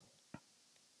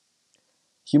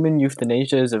Human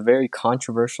euthanasia is a very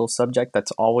controversial subject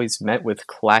that's always met with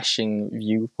clashing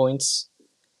viewpoints,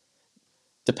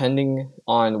 depending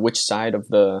on which side of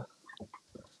the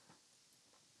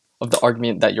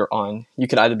argument that you're on. You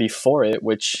could either be for it,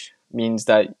 which means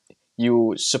that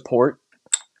you support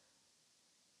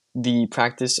the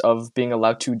practice of being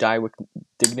allowed to die with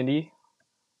dignity,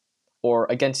 or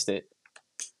against it.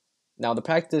 Now, the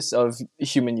practice of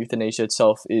human euthanasia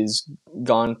itself is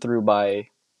gone through by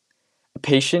a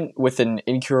patient with an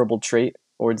incurable trait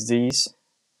or disease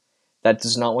that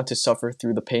does not want to suffer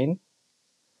through the pain.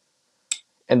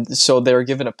 And so they're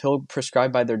given a pill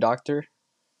prescribed by their doctor,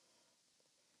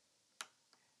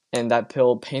 and that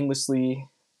pill painlessly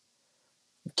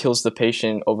kills the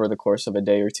patient over the course of a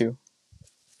day or two.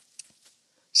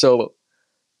 So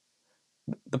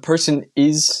the person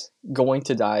is going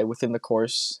to die within the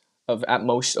course of at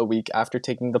most a week after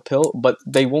taking the pill, but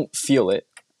they won't feel it.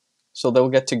 So they'll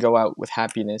get to go out with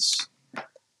happiness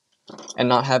and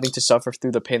not having to suffer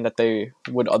through the pain that they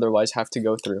would otherwise have to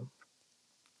go through.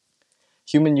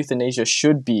 Human euthanasia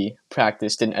should be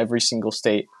practiced in every single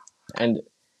state and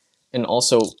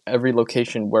also every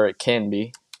location where it can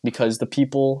be, because the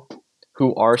people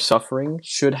who are suffering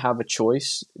should have a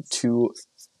choice to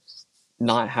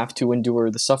not have to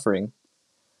endure the suffering.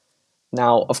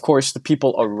 Now, of course, the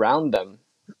people around them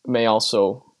may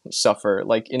also suffer.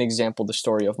 Like, in example, the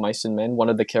story of Mice and Men, one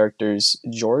of the characters,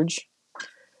 George,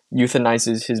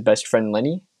 euthanizes his best friend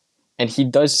Lenny, and he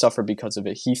does suffer because of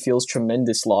it. He feels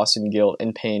tremendous loss and guilt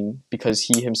and pain because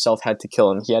he himself had to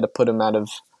kill him. He had to put him out of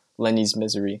Lenny's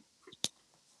misery.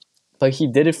 But he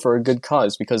did it for a good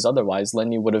cause, because otherwise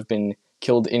Lenny would have been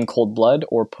killed in cold blood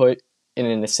or put in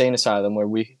an insane asylum where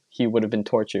he would have been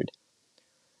tortured.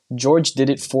 George did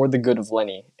it for the good of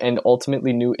Lenny, and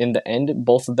ultimately knew in the end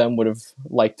both of them would have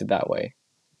liked it that way,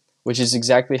 which is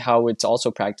exactly how it's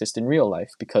also practiced in real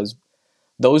life, because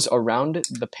those around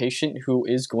the patient who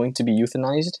is going to be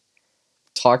euthanized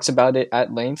talks about it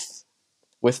at length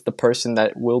with the person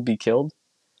that will be killed,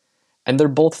 and they're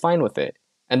both fine with it.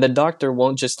 And the doctor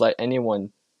won't just let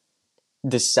anyone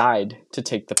decide to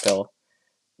take the pill.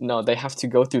 No, they have to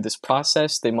go through this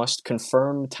process. They must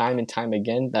confirm time and time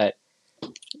again that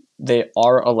they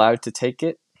are allowed to take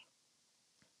it.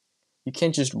 You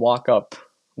can't just walk up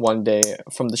one day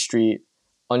from the street,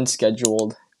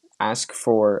 unscheduled, ask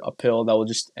for a pill that will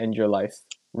just end your life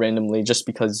randomly just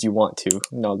because you want to.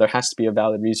 No, there has to be a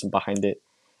valid reason behind it.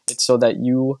 It's so that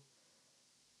you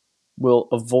will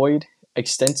avoid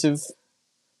extensive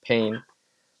pain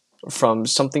from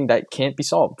something that can't be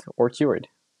solved or cured.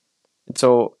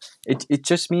 So it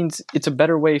just means it's a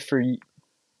better way for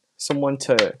someone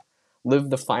to live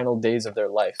the final days of their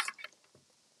life.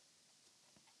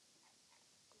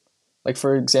 Like,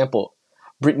 for example,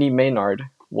 Brittany Maynard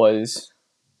was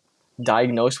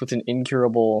diagnosed with an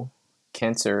incurable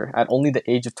cancer at only the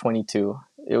age of 22.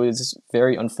 It was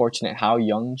very unfortunate how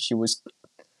young she was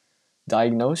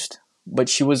diagnosed, but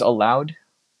she was allowed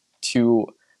to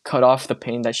cut off the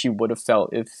pain that she would have felt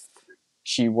if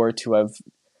she were to have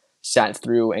sat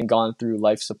through and gone through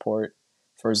life support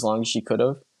for as long as she could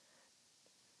have.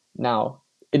 Now,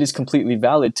 it is completely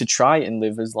valid to try and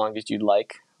live as long as you'd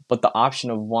like, but the option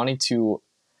of wanting to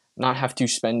not have to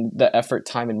spend the effort,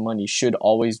 time, and money should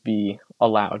always be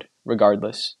allowed,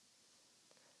 regardless.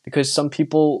 Because some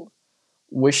people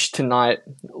wish to not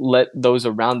let those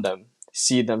around them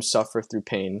see them suffer through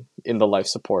pain in the life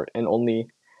support, and only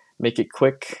make it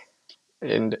quick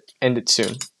and end it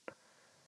soon.